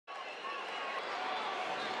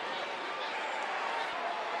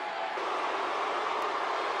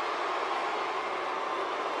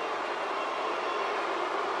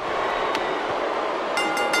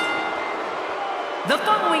The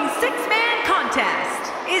following six-man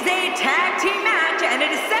contest is a tag team match, and it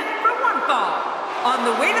is set for one fall. On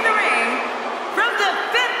the way to the ring, from the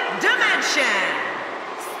fifth dimension,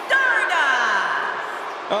 Stardust!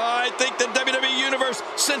 I think the WWE Universe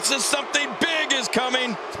senses something big is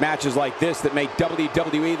coming. It's matches like this that make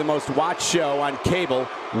WWE the most watched show on cable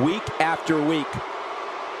week after week.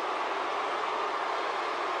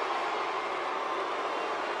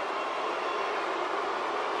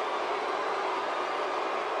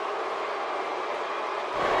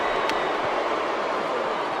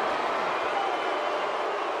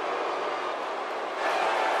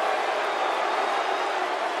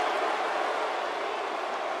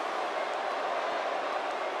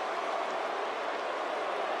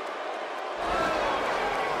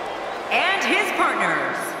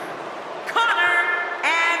 Partners, Connor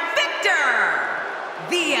and Victor,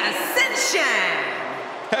 the Ancension.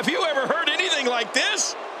 Have you ever heard anything like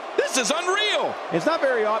this? This is unreal. It's not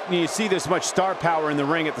very often you see this much star power in the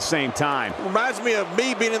ring at the same time. Reminds me of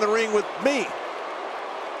me being in the ring with me.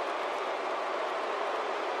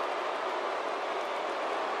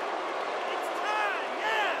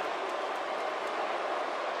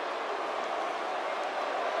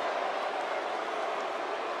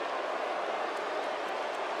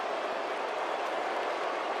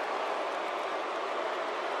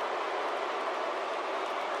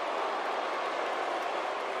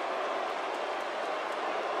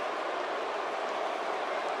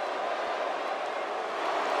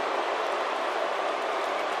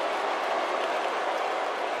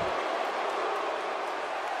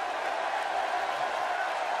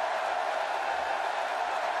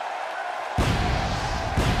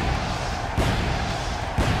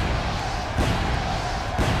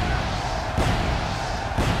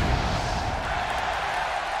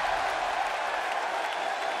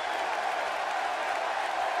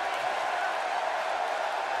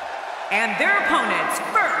 And their opponents,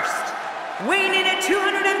 first, weighing in at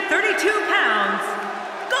 232 pounds,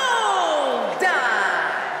 Goldust!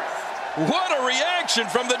 What a reaction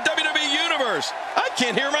from the WWE Universe! I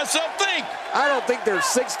can't hear myself think! I don't think there's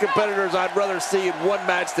 6 competitors I'd rather see in one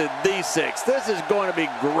match than these 6. This is going to be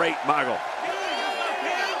great, Michael.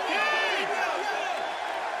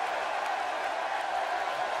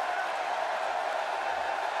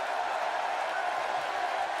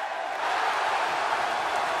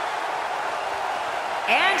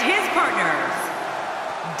 And his partners,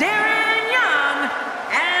 Darren Young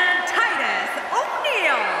and Titus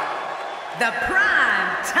O'Neil, the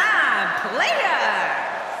prime time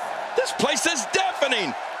players. This place is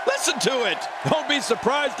deafening. Listen to it. Don't be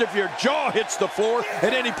surprised if your jaw hits the floor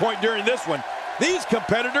at any point during this one. These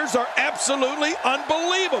competitors are absolutely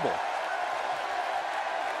unbelievable.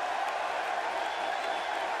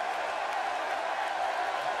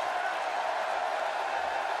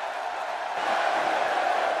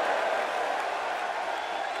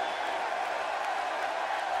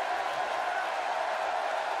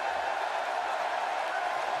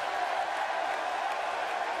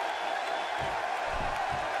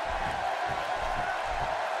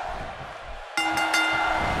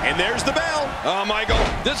 And there's the bell. Oh, Michael,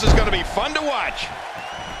 this is going to be fun to watch.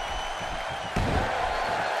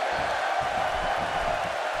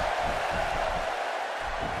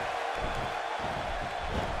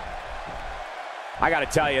 I got to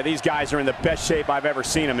tell you, these guys are in the best shape I've ever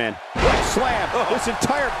seen them in. What slam! This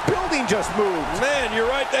entire building just moved. Man, you're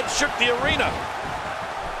right. That shook the arena.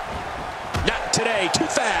 Not today. Too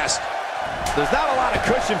fast. There's not a lot of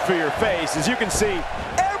cushion for your face. As you can see,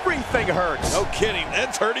 everything hurts. No kidding.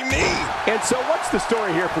 That's hurting me. And so what's the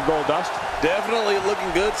story here for Goldust? Definitely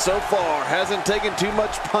looking good so far. Hasn't taken too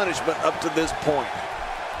much punishment up to this point.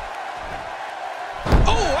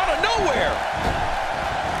 Oh, out of nowhere.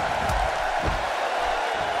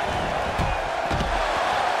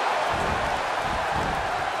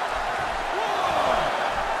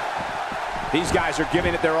 These guys are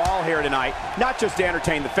giving it their all here tonight, not just to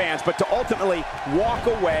entertain the fans, but to ultimately walk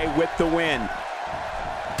away with the win.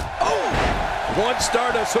 Oh! Once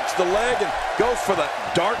Stardust hooks the leg and goes for the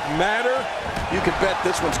dark matter, you can bet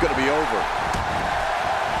this one's going to be over.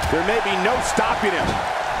 There may be no stopping him.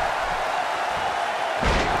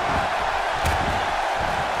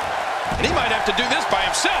 And he might have to do this by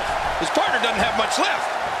himself. His partner doesn't have much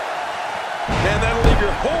left. Man, that'll leave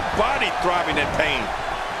your whole body throbbing in pain.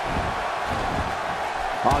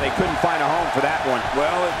 Oh, they couldn't find a home for that one.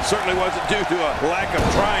 Well, it certainly wasn't due to a lack of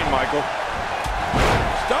trying, Michael.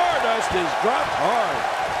 Stardust is dropped hard.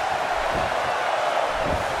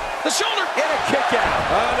 The shoulder. And a kick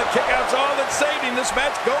out. The kick out's all that saved him. This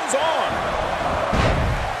match goes on.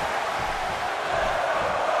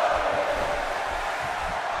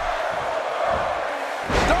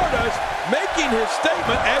 making his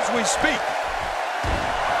statement as we speak.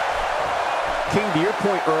 King, to your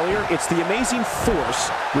point earlier, it's the amazing force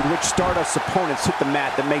with which Stardust's opponents hit the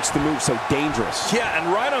mat that makes the move so dangerous. Yeah,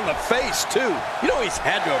 and right on the face, too. You know he's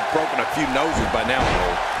had to have broken a few noses by now,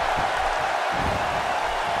 Cole.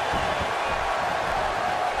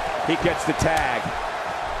 He gets the tag.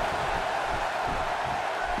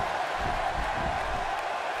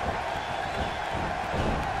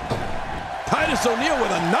 Titus O'Neil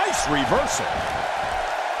with a nice reversal.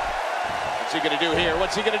 What's he going to do here?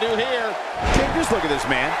 What's he going to do here? King, just look at this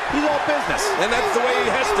man. He's all business. And that's the way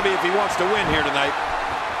he has to be if he wants to win here tonight.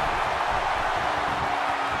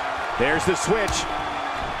 There's the switch.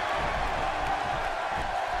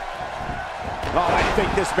 Oh, I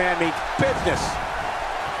think this man means business.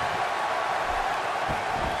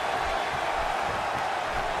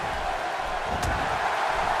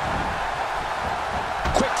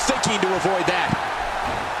 Quick thinking to avoid that.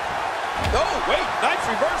 Oh, wait, nice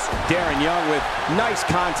reversal. Darren Young with nice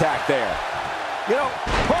contact there. You know,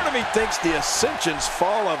 part of me thinks the Ascension's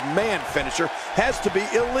fall of man finisher has to be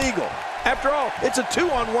illegal. After all, it's a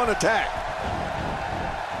 2-on-1 attack.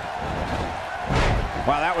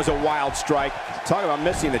 Wow, that was a wild strike. Talk about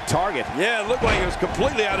missing the target. Yeah, it looked like it was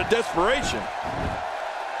completely out of desperation.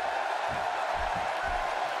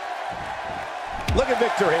 Look at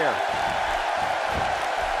Victor here.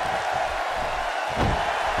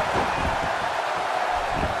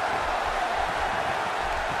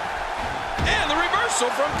 And the reversal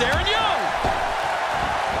from Darren Young.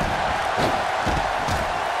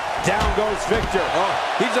 Down goes Victor. Oh,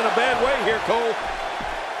 he's in a bad way here, Cole.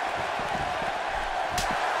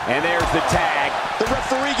 And there's the tag. The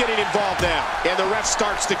referee getting involved now. And the ref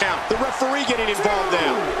starts to count. The referee getting involved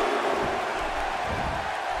now.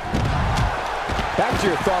 Back to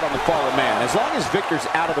your thought on the fall of man. As long as Victor's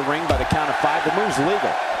out of the ring by the count of 5, the move's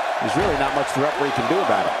legal. There's really not much the referee can do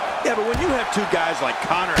about it. Yeah, but when you have two guys like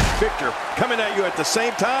Connor and Victor coming at you at the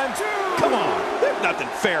same time, come on, there's nothing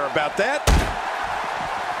fair about that.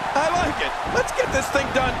 I like it. Let's get this thing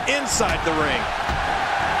done inside the ring.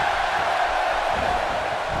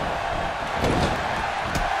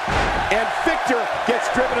 And Victor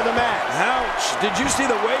gets driven to the mat. Ouch. Did you see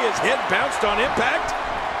the way his head bounced on impact?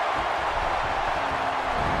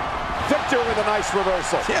 Victor with a nice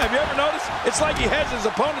reversal. Yeah, have you ever noticed? It's like he has his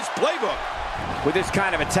opponent's playbook. With this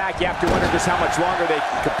kind of attack, you have to wonder just how much longer they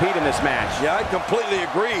can compete in this match. Yeah, I completely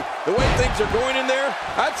agree. The way things are going in there,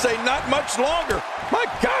 I'd say not much longer. My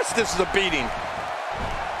gosh, this is a beating.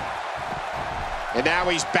 And now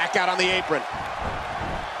he's back out on the apron.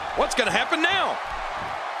 What's going to happen now?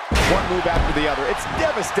 One move after the other. It's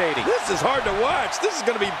devastating. This is hard to watch. This is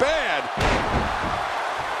going to be bad.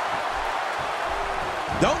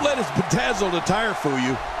 Don't let his bedazzled attire fool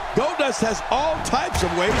you. Goldust has all types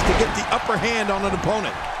of ways to get the upper hand on an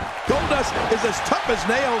opponent. Goldust is as tough as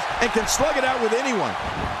nails and can slug it out with anyone.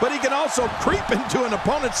 But he can also creep into an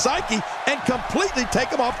opponent's psyche and completely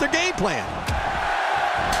take them off their game plan.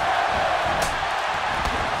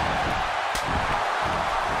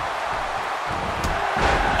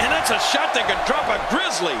 And that's a shot that could drop a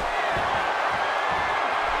grizzly.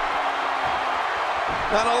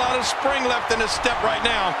 Not a lot of spring left in his step right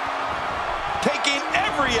now. Taking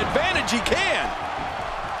every advantage he can.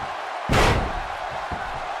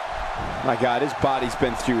 My God, his body's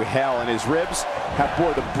been through hell, and his ribs have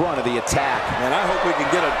bore the brunt of the attack. And I hope we can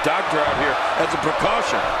get a doctor out here as a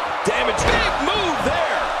precaution. Damage, big move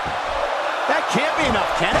there. That can't be enough,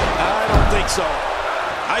 can it? I don't think so.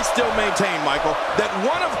 I still maintain, Michael, that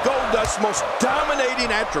one of Goldust's most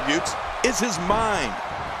dominating attributes is his mind.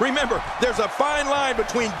 Remember, there's a fine line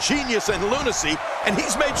between genius and lunacy, and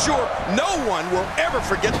he's made sure no one will ever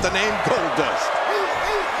forget the name Goldust.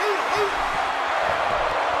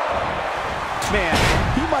 Man,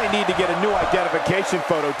 he might need to get a new identification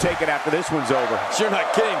photo taken after this one's over. You're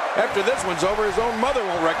not kidding. After this one's over, his own mother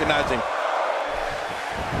won't recognize him.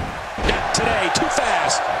 Not today, too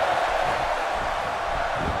fast.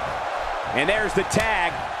 And there's the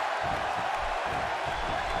tag.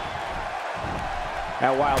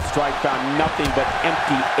 That wild strike found nothing but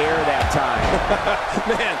empty air that time.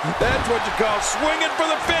 Man, that's what you call swinging for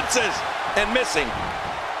the fences and missing.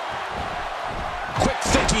 Quick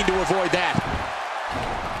thinking to avoid that.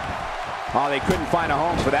 Oh, they couldn't find a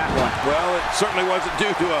home for that one. Well, it certainly wasn't due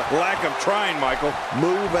to a lack of trying, Michael.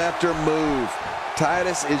 Move after move.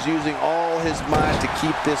 Titus is using all his might to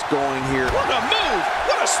keep this going here. What a move!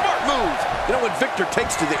 What a smart move! You know, when Victor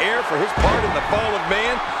takes to the air for his part in the fallen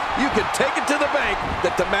man, you can take it to the bank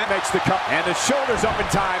that the man Makes the cut, and the shoulder's up in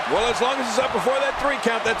time. Well, as long as it's up before that 3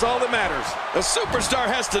 count, that's all that matters. A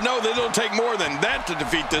superstar has to know that it'll take more than that to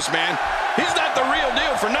defeat this man. He's not the real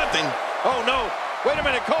deal for nothing. Oh, no. Wait a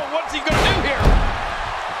minute, Cole, what's he going to do here?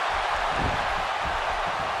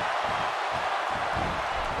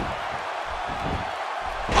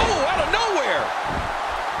 Oh, out of nowhere.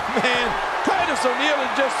 Man, Titus O'Neil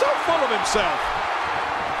is just so full of himself.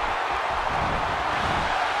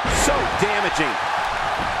 So damaging.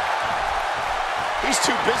 He's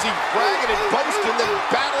too busy bragging and boasting than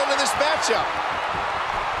battling in this matchup.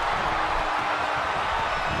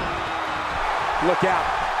 Look out.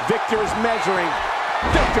 Victor is measuring.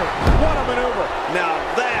 Victor, what a maneuver. Now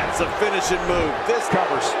that's a finishing move. This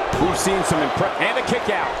covers. We've seen some and a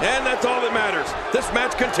kick out. And that's all that matters. This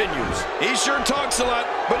match continues. He sure talks a lot,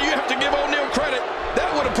 but you have to give O'Neil credit.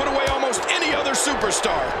 That would have put away almost any other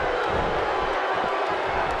superstar.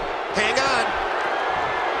 Hang on.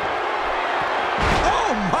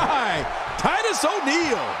 Oh, my. Titus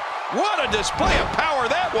O'Neil. What a display of power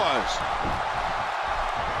that was.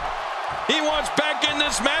 He wants back in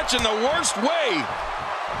this match in the worst way.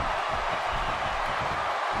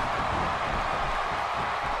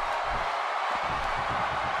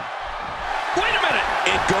 Wait a minute.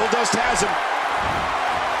 And Goldust has him.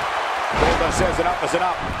 Goldust says enough is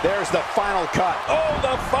enough. There's the final cut. Oh,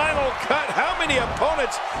 the final cut. How many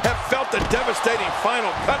opponents have felt the devastating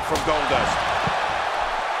final cut from Goldust?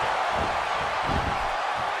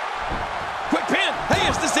 Quick pin. Hey,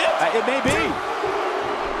 is this it? It may be.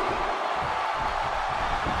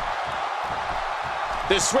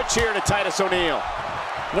 The switch here to Titus O'Neil.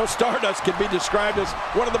 You know, Stardust can be described as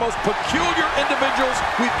one of the most peculiar individuals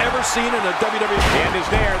we've ever seen in a WWE. And is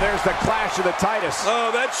there. There's the clash of the Titus.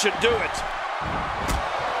 Oh, that should do it.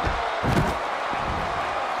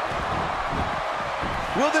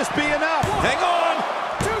 Will this be enough? Hang on.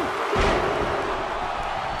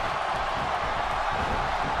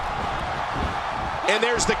 2. And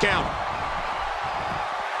there's the count.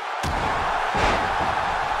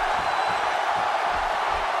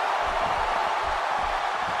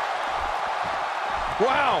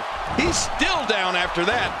 Wow, he's still down after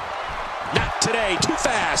that. Not today, too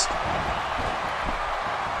fast.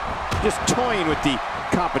 Just toying with the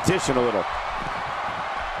competition a little.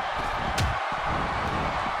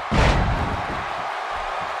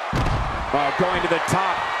 Going to the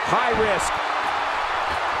top, high risk.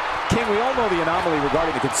 King, we all know the anomaly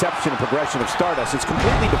regarding the conception and progression of Stardust. It's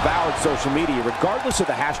completely devoured social media. Regardless of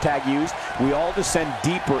the hashtag used, we all descend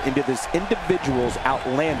deeper into this individual's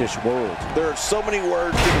outlandish world. There are so many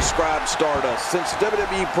words to describe Stardust. Since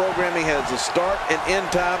WWE programming has a start and end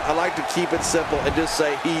time, I like to keep it simple and just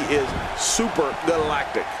say he is super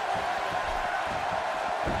galactic.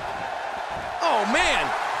 Oh, man,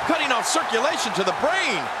 cutting off circulation to the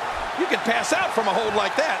brain. You can pass out from a hold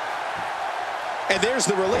like that. And there's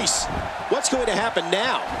the release. What's going to happen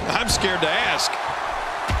now? I'm scared to ask.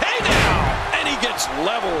 Hey now! And he gets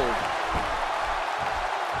leveled.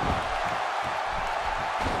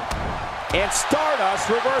 And Stardust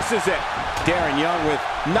reverses it. Darren Young with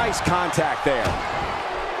nice contact there.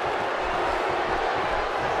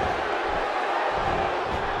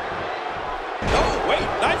 Oh, wait,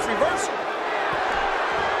 nice reversal.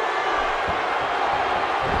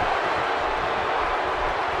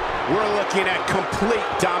 We're looking at complete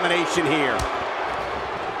domination here.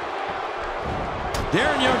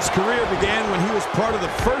 Darren Young's career began when he was part of the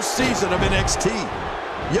first season of NXT.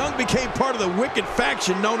 Young became part of the wicked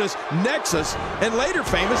faction known as Nexus, and later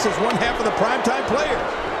famous as one half of the Primetime Players.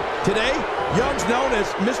 Today, Young's known as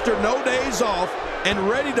Mr. No Days Off and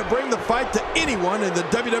ready to bring the fight to anyone in the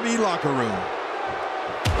WWE locker room.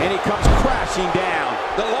 And he comes crashing down.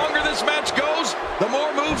 The longer this match goes, the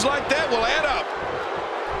more moves like that will add up.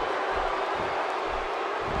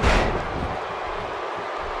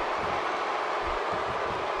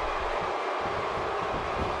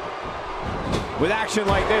 With action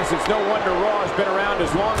like this, it's no wonder Raw has been around as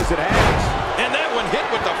long as it has. And that one hit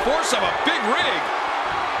with the force of a big rig.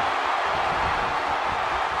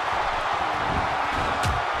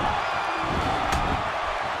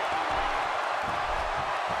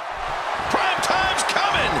 Prime time's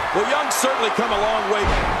coming. Well, Young's certainly come a long way.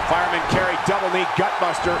 Fireman carry, double knee,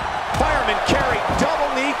 gutbuster. Fireman carry, double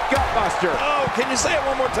knee, gutbuster. Oh, can you say it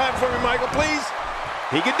one more time for me, Michael, please?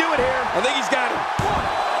 He can do it here. I think he's got it.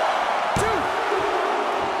 1, 2.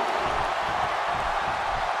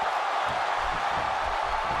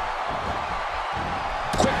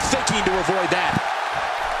 Quick thinking to avoid that.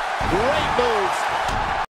 Great move.